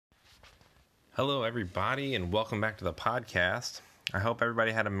Hello, everybody, and welcome back to the podcast. I hope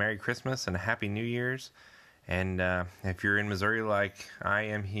everybody had a Merry Christmas and a Happy New Year's. And if you're in Missouri like I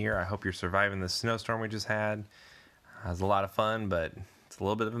am here, I hope you're surviving the snowstorm we just had. It was a lot of fun, but it's a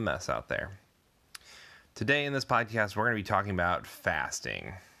little bit of a mess out there. Today in this podcast, we're going to be talking about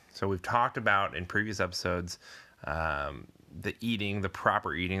fasting. So we've talked about in previous episodes the eating, the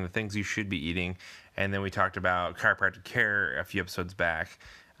proper eating, the things you should be eating. And then we talked about chiropractic care a few episodes back.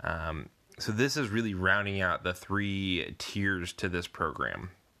 So this is really rounding out the three tiers to this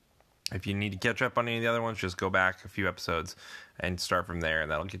program. If you need to catch up on any of the other ones, just go back a few episodes and start from there, and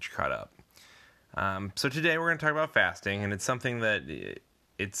that'll get you caught up. So today we're going to talk about fasting, and it's something that's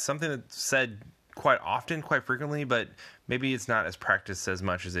said quite often, quite frequently, but maybe it's not as practiced as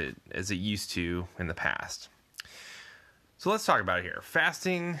much as it used to in the past. So let's talk about it here.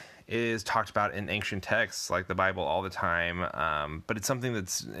 Fasting is talked about in ancient texts like the Bible all the time, but it's something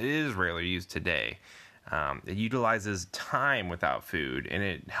that is rarely used today. It utilizes time without food, and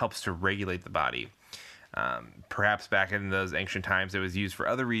it helps to regulate the body. Perhaps back in those ancient times, it was used for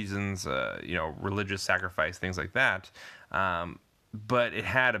other reasons, religious sacrifice, things like that. But it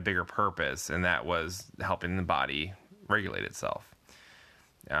had a bigger purpose, and that was helping the body regulate itself.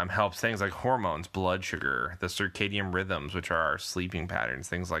 Helps things like hormones, blood sugar, the circadian rhythms, which are our sleeping patterns,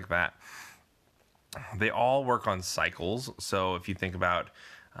 things like that. They all work on cycles. So if you think about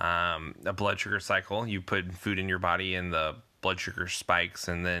a blood sugar cycle, you put food in your body and the blood sugar spikes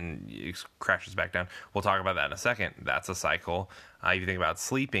and then it crashes back down. We'll talk about that in a second. That's a cycle. If you think about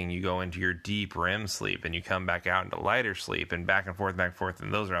sleeping, you go into your deep REM sleep and you come back out into lighter sleep and back and forth,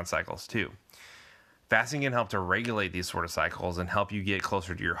 and those are on cycles too. Fasting can help to regulate these sort of cycles and help you get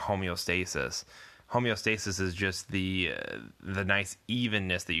closer to your homeostasis. Homeostasis is just the nice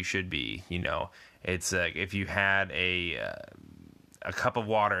evenness that you should be. It's if you had a cup of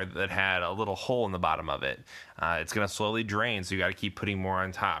water that had a little hole in the bottom of it, it's going to slowly drain. So you got to keep putting more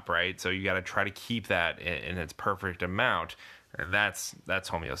on top, right? So you got to try to keep that in its perfect amount. That's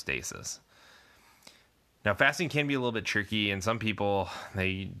homeostasis. Now, fasting can be a little bit tricky, and some people,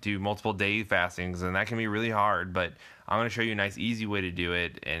 they do multiple day fastings, and that can be really hard, but I'm going to show you a nice, easy way to do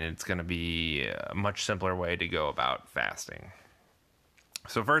it, and it's going to be a much simpler way to go about fasting.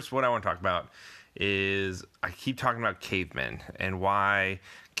 So first, what I want to talk about is I keep talking about cavemen and why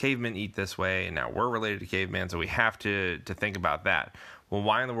cavemen eat this way, and now we're related to cavemen, so we have to think about that. Well,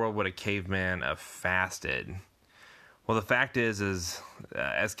 why in the world would a caveman have fasted? Well, the fact is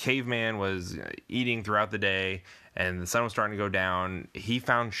as caveman was eating throughout the day and the sun was starting to go down, he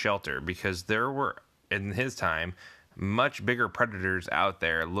found shelter because there were, in his time, much bigger predators out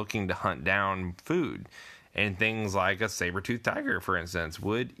there looking to hunt down food. And things like a saber-toothed tiger, for instance,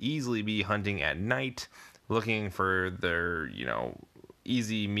 would easily be hunting at night, looking for their,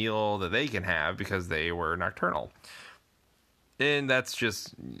 easy meal that they can have because they were nocturnal. And that's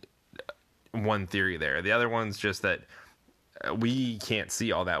just one theory there. The other one's just that we can't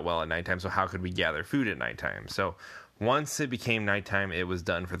see all that well at nighttime, so how could we gather food at nighttime? So once it became nighttime, it was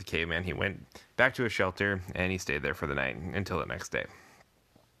done for the caveman. He went back to his shelter, and he stayed there for the night until the next day.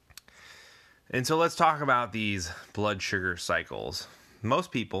 And so let's talk about these blood sugar cycles.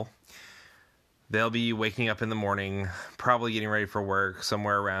 Most people, they'll be waking up in the morning, probably getting ready for work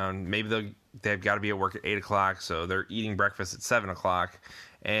somewhere around, maybe they've got to be at work at 8 o'clock, so they're eating breakfast at 7 o'clock.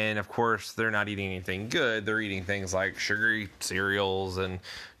 And, of course, they're not eating anything good. They're eating things like sugary cereals and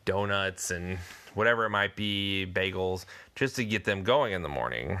donuts and whatever it might be, bagels, just to get them going in the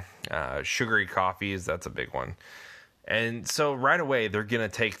morning. Sugary coffees, that's a big one. And so right away, they're going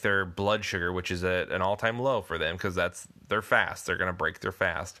to take their blood sugar, which is at an all-time low for them because they're fast. They're going to break their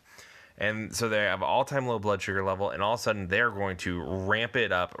fast. And so they have an all-time low blood sugar level, and all of a sudden they're going to ramp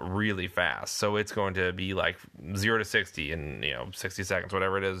it up really fast. So it's going to be like 0 to 60 in 60 seconds,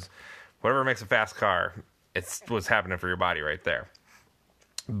 whatever it is. Whatever makes a fast car, it's what's happening for your body right there.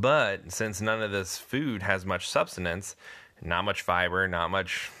 But since none of this food has much substance, not much fiber, not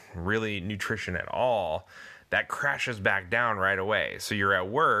much really nutrition at all, that crashes back down right away. So you're at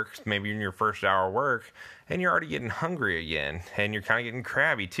work, maybe in your first hour of work, and you're already getting hungry again, and you're kind of getting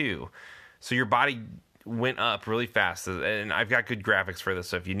crabby too. So your body went up really fast, and I've got good graphics for this,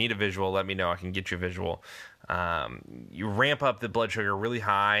 so if you need a visual, let me know. I can get you a visual. You ramp up the blood sugar really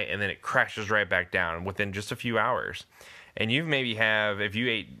high, and then it crashes right back down within just a few hours. And you maybe have, if you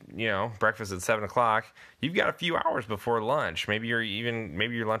ate, breakfast at 7 o'clock, you've got a few hours before lunch. Maybe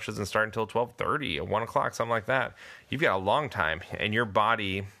your lunch doesn't start until 12:30 or 1 o'clock, something like that. You've got a long time, and your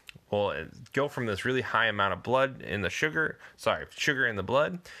body will go from this really high amount of sugar in the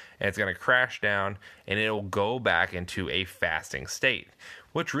blood, and it's going to crash down, and it'll go back into a fasting state,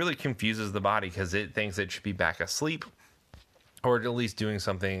 which really confuses the body because it thinks it should be back asleep or at least doing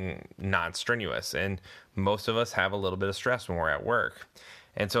something non-strenuous. And most of us have a little bit of stress when we're at work.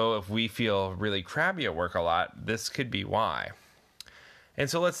 And so if we feel really crabby at work a lot, this could be why. And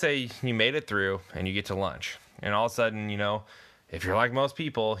so let's say you made it through and you get to lunch. And all of a sudden, if you're like most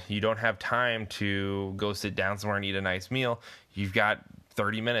people, you don't have time to go sit down somewhere and eat a nice meal. You've got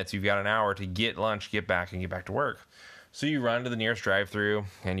 30 minutes, you've got an hour to get lunch, get back to work. So you run to the nearest drive-thru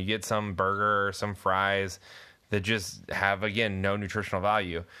and you get some burger or some fries that just have, again, no nutritional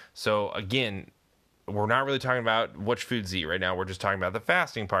value. So, again, we're not really talking about which foods to eat right now. We're just talking about the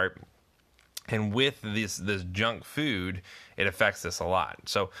fasting part. And with this junk food, it affects this a lot.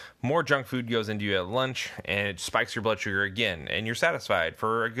 So more junk food goes into you at lunch, and it spikes your blood sugar again. And you're satisfied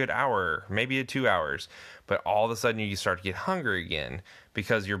for a good hour, maybe 2 hours. But all of a sudden, you start to get hungry again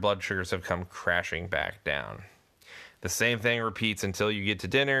because your blood sugars have come crashing back down. The same thing repeats until you get to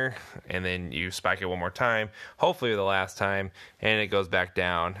dinner, and then you spike it one more time, hopefully the last time, and it goes back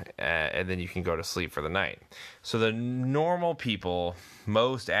down, and then you can go to sleep for the night. So the normal people,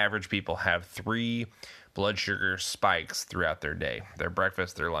 most average people, have 3 blood sugar spikes throughout their day: their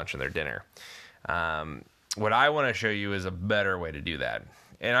breakfast, their lunch, and their dinner. What I want to show you is a better way to do that.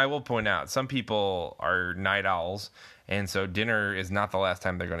 And I will point out, some people are night owls, and so dinner is not the last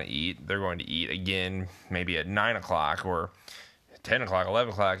time they're going to eat. They're going to eat again maybe at 9 o'clock or 10 o'clock,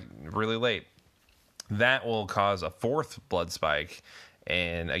 11 o'clock, really late. That will cause a 4th blood spike,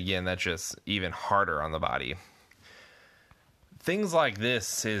 and again, that's just even harder on the body. Things like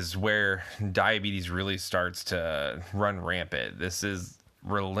this is where diabetes really starts to run rampant. This is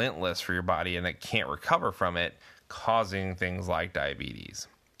relentless for your body, and it can't recover from it, causing things like diabetes.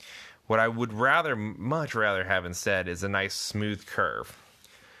 What I would much rather have instead is a nice smooth curve.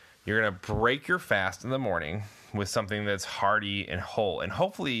 You're going to break your fast in the morning with something that's hearty and whole. And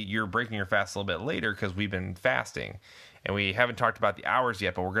hopefully you're breaking your fast a little bit later because we've been fasting. And we haven't talked about the hours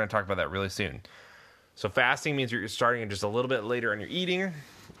yet, but we're going to talk about that really soon. So fasting means you're starting just a little bit later on your eating,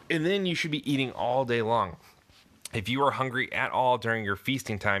 and then you should be eating all day long. If you are hungry at all during your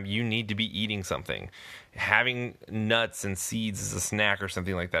feasting time, you need to be eating something. Having nuts and seeds as a snack or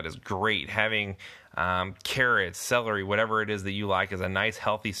something like that is great. Having carrots, celery, whatever it is that you like as a nice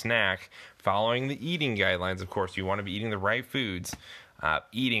healthy snack, following the eating guidelines, of course, you want to be eating the right foods.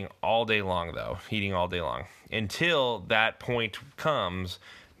 Eating all day long, though. Eating all day long. Until that point comes,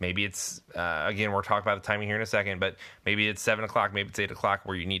 maybe it's, again, we'll talk about the timing here in a second, but maybe it's 7 o'clock, maybe it's 8 o'clock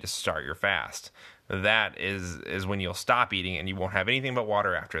where you need to start your fast. That is when you'll stop eating and you won't have anything but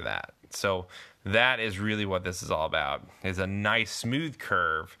water after that. So that is really what this is all about, is a nice smooth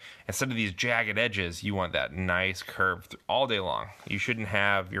curve. Instead of these jagged edges, you want that nice curve all day long. You shouldn't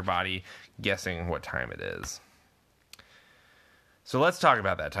have your body guessing what time it is. So let's talk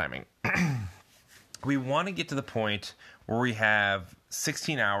about that timing. We want to get to the point where we have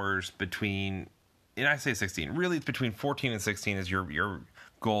 16 hours between, and I say 16, really it's between 14 and 16 is your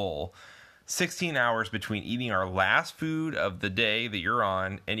goal. 16 hours between eating our last food of the day that you're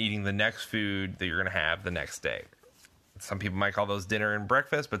on and eating the next food that you're going to have the next day. Some people might call those dinner and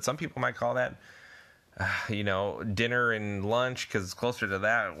breakfast, but some people might call that, dinner and lunch because it's closer to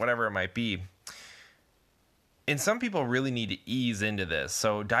that, whatever it might be. And some people really need to ease into this.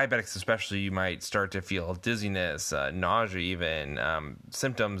 So diabetics especially, you might start to feel dizziness, nausea even,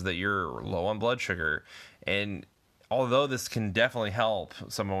 symptoms that you're low on blood sugar. And although this can definitely help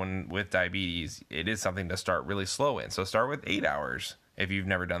someone with diabetes, it is something to start really slow in. So start with 8 hours if you've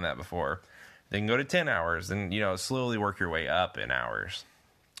never done that before. Then go to 10 hours and, slowly work your way up in hours.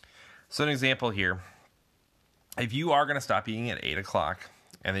 So an example here, if you are going to stop eating at 8 o'clock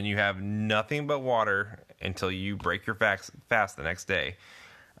and then you have nothing but water until you break your fast the next day,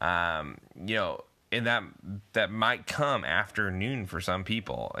 and that might come after noon for some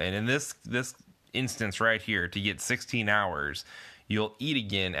people. And in this instance right here, to get 16 hours, you'll eat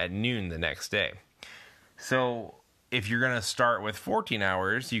again at noon the next day. So if you're going to start with 14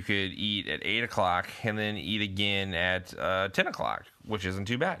 hours, you could eat at 8 o'clock and then eat again at 10 o'clock, which isn't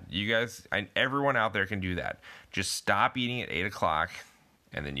too bad. You guys, everyone out there can do that. Just stop eating at 8 o'clock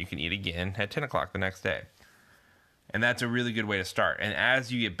and then you can eat again at 10 o'clock the next day. And that's a really good way to start. And as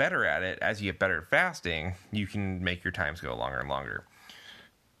you get better at it, as you get better at fasting, you can make your times go longer and longer.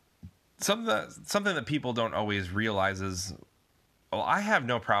 Something that people don't always realize is, well, I have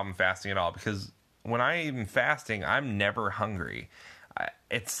no problem fasting at all because when I'm fasting, I'm never hungry.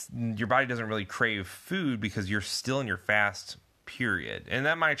 Your body doesn't really crave food because you're still in your fast period. And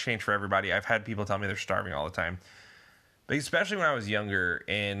that might change for everybody. I've had people tell me they're starving all the time. But especially when I was younger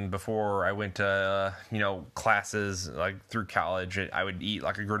and before I went to, classes like through college, I would eat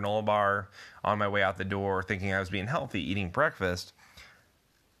like a granola bar on my way out the door thinking I was being healthy, eating breakfast.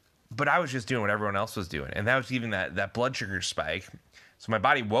 But I was just doing what everyone else was doing. And that was giving that blood sugar spike. So my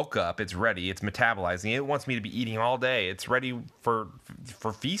body woke up, it's ready, it's metabolizing. It wants me to be eating all day. It's ready for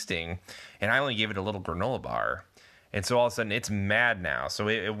feasting. And I only gave it a little granola bar. And so all of a sudden it's mad now. So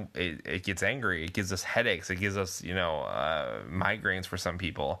it gets angry. It gives us headaches. It gives us, migraines for some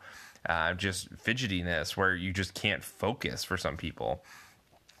people. Just fidgetiness where you just can't focus for some people.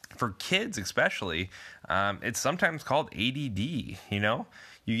 For kids especially, it's sometimes called ADD,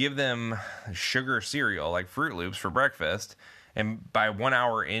 You give them sugar cereal like Fruit Loops for breakfast. And by 1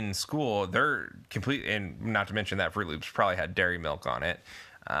 hour in school, they're complete. And not to mention that Fruit Loops probably had dairy milk on it.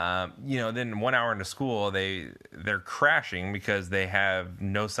 Then 1 hour into school, they're crashing because they have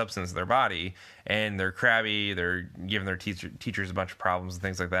no substance in their body and they're crabby. They're giving their teachers a bunch of problems and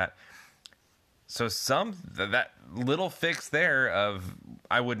things like that. So that little fix there of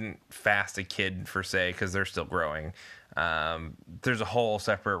I wouldn't fast a kid for say because they're still growing. There's a whole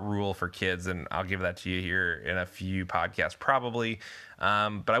separate rule for kids, and I'll give that to you here in a few podcasts probably.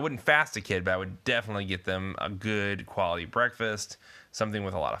 But I wouldn't fast a kid, but I would definitely get them a good quality breakfast, something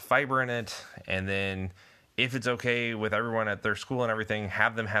with a lot of fiber in it, and then if it's okay with everyone at their school and everything,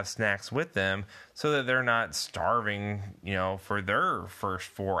 have them have snacks with them so that they're not starving, for their first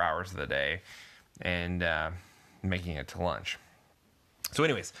 4 hours of the day and making it to lunch. So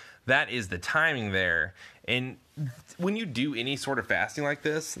anyways, that is the timing there. And when you do any sort of fasting like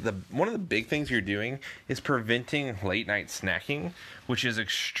this, one of the big things you're doing is preventing late night snacking, which is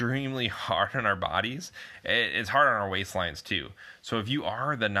extremely hard on our bodies. It's hard on our waistlines too. So if you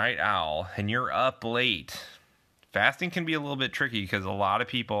are the night owl and you're up late, fasting can be a little bit tricky because a lot of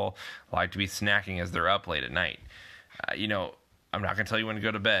people like to be snacking as they're up late at night. I'm not going to tell you when to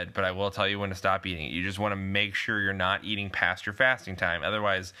go to bed, but I will tell you when to stop eating. You just want to make sure you're not eating past your fasting time.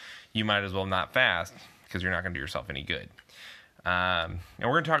 Otherwise, you might as well not fast because you're not going to do yourself any good. And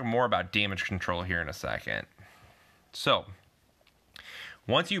we're going to talk more about damage control here in a second. So,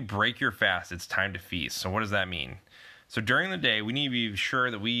 once you break your fast, it's time to feast. So what does that mean? So during the day, we need to be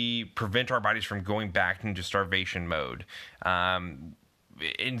sure that we prevent our bodies from going back into starvation mode.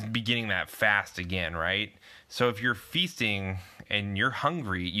 In beginning that fast again, right? So if you're feasting and you're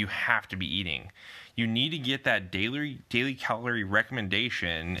hungry, you have to be eating. You need to get that daily calorie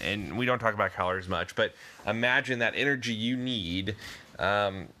recommendation, and we don't talk about calories much, but imagine that energy you need,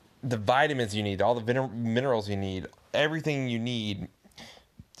 the vitamins you need, all the minerals you need, everything you need.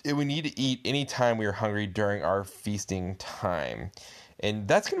 We need to eat anytime we are hungry during our feasting time. And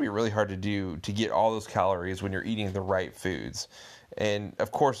that's going to be really hard to do, to get all those calories when you're eating the right foods. And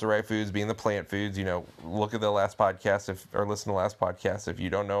of course, the right foods being the plant foods. Look at the last podcast or listen to the last podcast if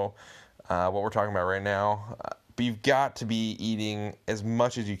you don't know what we're talking about right now. But you've got to be eating as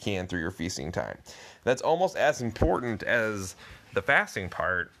much as you can through your feasting time. That's almost as important as the fasting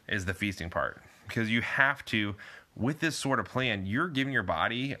part is the feasting part, because you have to. With this sort of plan, you're giving your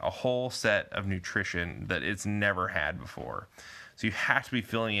body a whole set of nutrition that it's never had before. So you have to be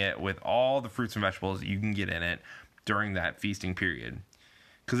filling it with all the fruits and vegetables that you can get in it during that feasting period,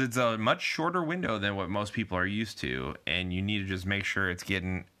 because it's a much shorter window than what most people are used to, and you need to just make sure it's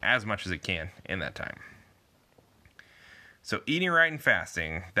getting as much as it can in that time. So eating right and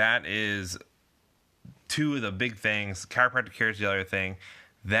fasting, that is two of the big things. Chiropractic care is the other thing.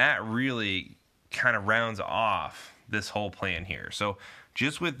 That really kind of rounds off this whole plan here. So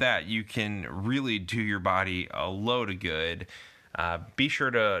just with that, you can really do your body a load of good. Be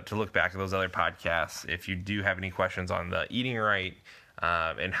sure to look back at those other podcasts if you do have any questions on the eating right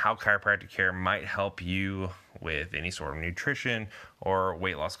and how chiropractic care might help you with any sort of nutrition or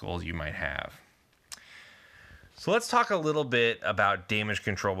weight loss goals you might have. So let's talk a little bit about damage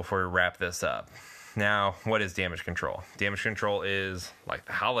control before we wrap this up. Now, what is damage control? Damage control is like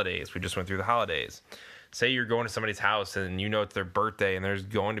the holidays. We just went through the holidays. Say you're going to somebody's house and you know it's their birthday and there's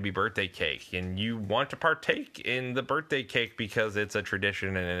going to be birthday cake, and you want to partake in the birthday cake because it's a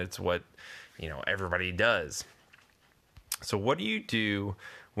tradition and it's what, everybody does. So what do you do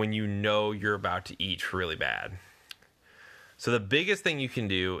when you know you're about to eat really bad? So the biggest thing you can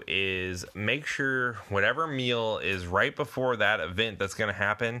do is make sure whatever meal is right before that event that's going to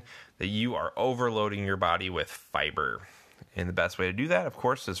happen, that you are overloading your body with fiber. And the best way to do that, of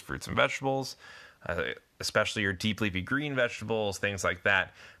course, is fruits and vegetables, especially your deep leafy green vegetables, things like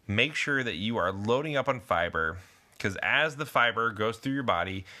that. Make sure that you are loading up on fiber, because as the fiber goes through your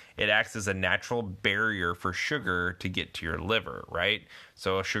body, it acts as a natural barrier for sugar to get to your liver, right?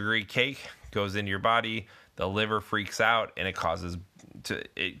 So a sugary cake goes into your body, the liver freaks out, and it causes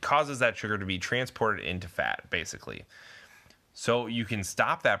that sugar to be transported into fat, basically. So you can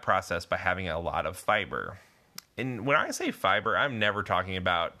stop that process by having a lot of fiber. And when I say fiber, I'm never talking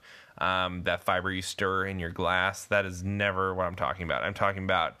about that fiber you stir in your glass. That is never what I'm talking about. I'm talking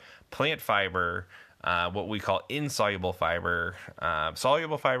about plant fiber, what we call insoluble fiber.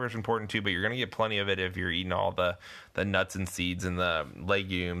 Soluble fiber is important too, but you're going to get plenty of it if you're eating all the nuts and seeds and the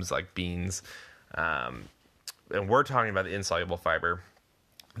legumes like beans. And we're talking about the insoluble fiber,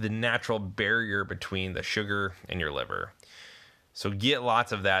 the natural barrier between the sugar and your liver. So get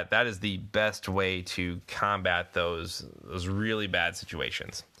lots of that. That is the best way to combat those really bad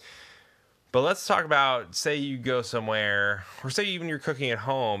situations. But let's talk about, say you go somewhere, or say even you're cooking at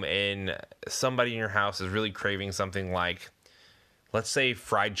home and somebody in your house is really craving something like, let's say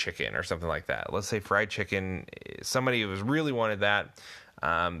fried chicken or something like that. Let's say fried chicken, somebody was really wanted that.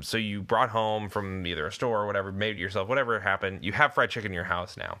 So you brought home from either a store or whatever, made it yourself, whatever happened, you have fried chicken in your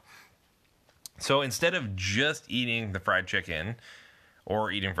house now. So instead of just eating the fried chicken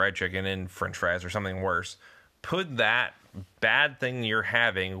or eating fried chicken and french fries or something worse, put that bad thing you're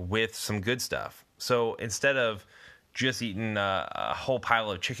having with some good stuff. So instead of just eating a whole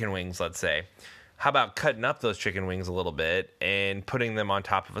pile of chicken wings, let's say, how about cutting up those chicken wings a little bit and putting them on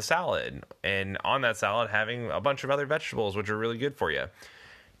top of a salad? And on that salad, having a bunch of other vegetables, which are really good for you.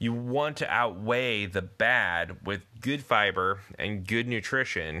 You want to outweigh the bad with good fiber and good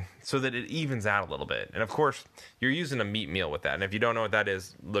nutrition so that it evens out a little bit. And of course, you're using a meat meal with that. And if you don't know what that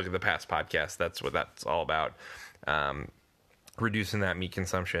is, look at the past podcast. That's what that's all about, reducing that meat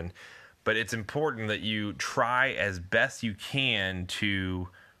consumption. But it's important that you try as best you can to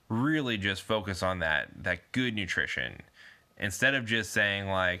really just focus on that good nutrition. Instead of just saying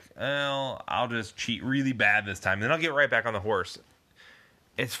like, well, I'll just cheat really bad this time, then I'll get right back on the horse.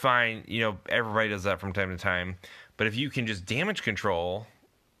 It's fine. Everybody does that from time to time. But if you can just damage control,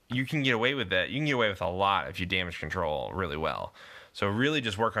 you can get away with that. You can get away with a lot if you damage control really well. So really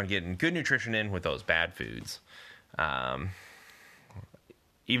just work on getting good nutrition in with those bad foods. Even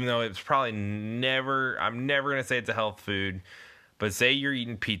though it's probably I'm never going to say it's a health food, but say you're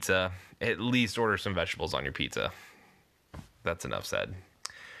eating pizza, at least order some vegetables on your pizza. That's enough said.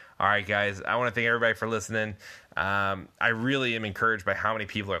 All right, guys, I want to thank everybody for listening. I really am encouraged by how many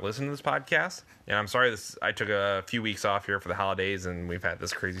people are listening to this podcast. And I'm sorry I took a few weeks off here for the holidays, and we've had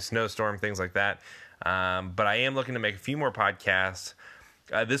this crazy snowstorm, things like that. But I am looking to make a few more podcasts.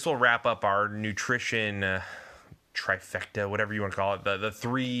 This will wrap up our nutrition trifecta, whatever you want to call it, the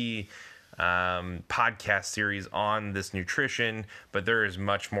three podcast series on this nutrition, but there is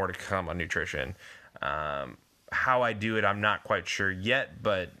much more to come on nutrition. How I do it, I'm not quite sure yet,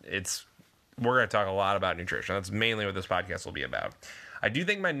 but we're going to talk a lot about nutrition. That's mainly what this podcast will be about. I do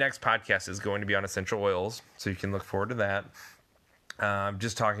think my next podcast is going to be on essential oils, so you can look forward to that.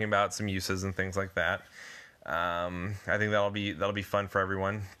 Just talking about some uses and things like that. I think that'll be fun for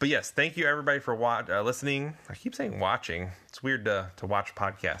everyone. But yes, thank you everybody for listening. I keep saying watching. It's weird to watch a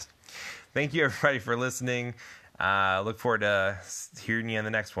podcast. Thank you everybody for listening. Look forward to hearing you in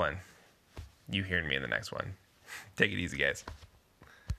the next one. You hearing me in the next one. Take it easy, guys.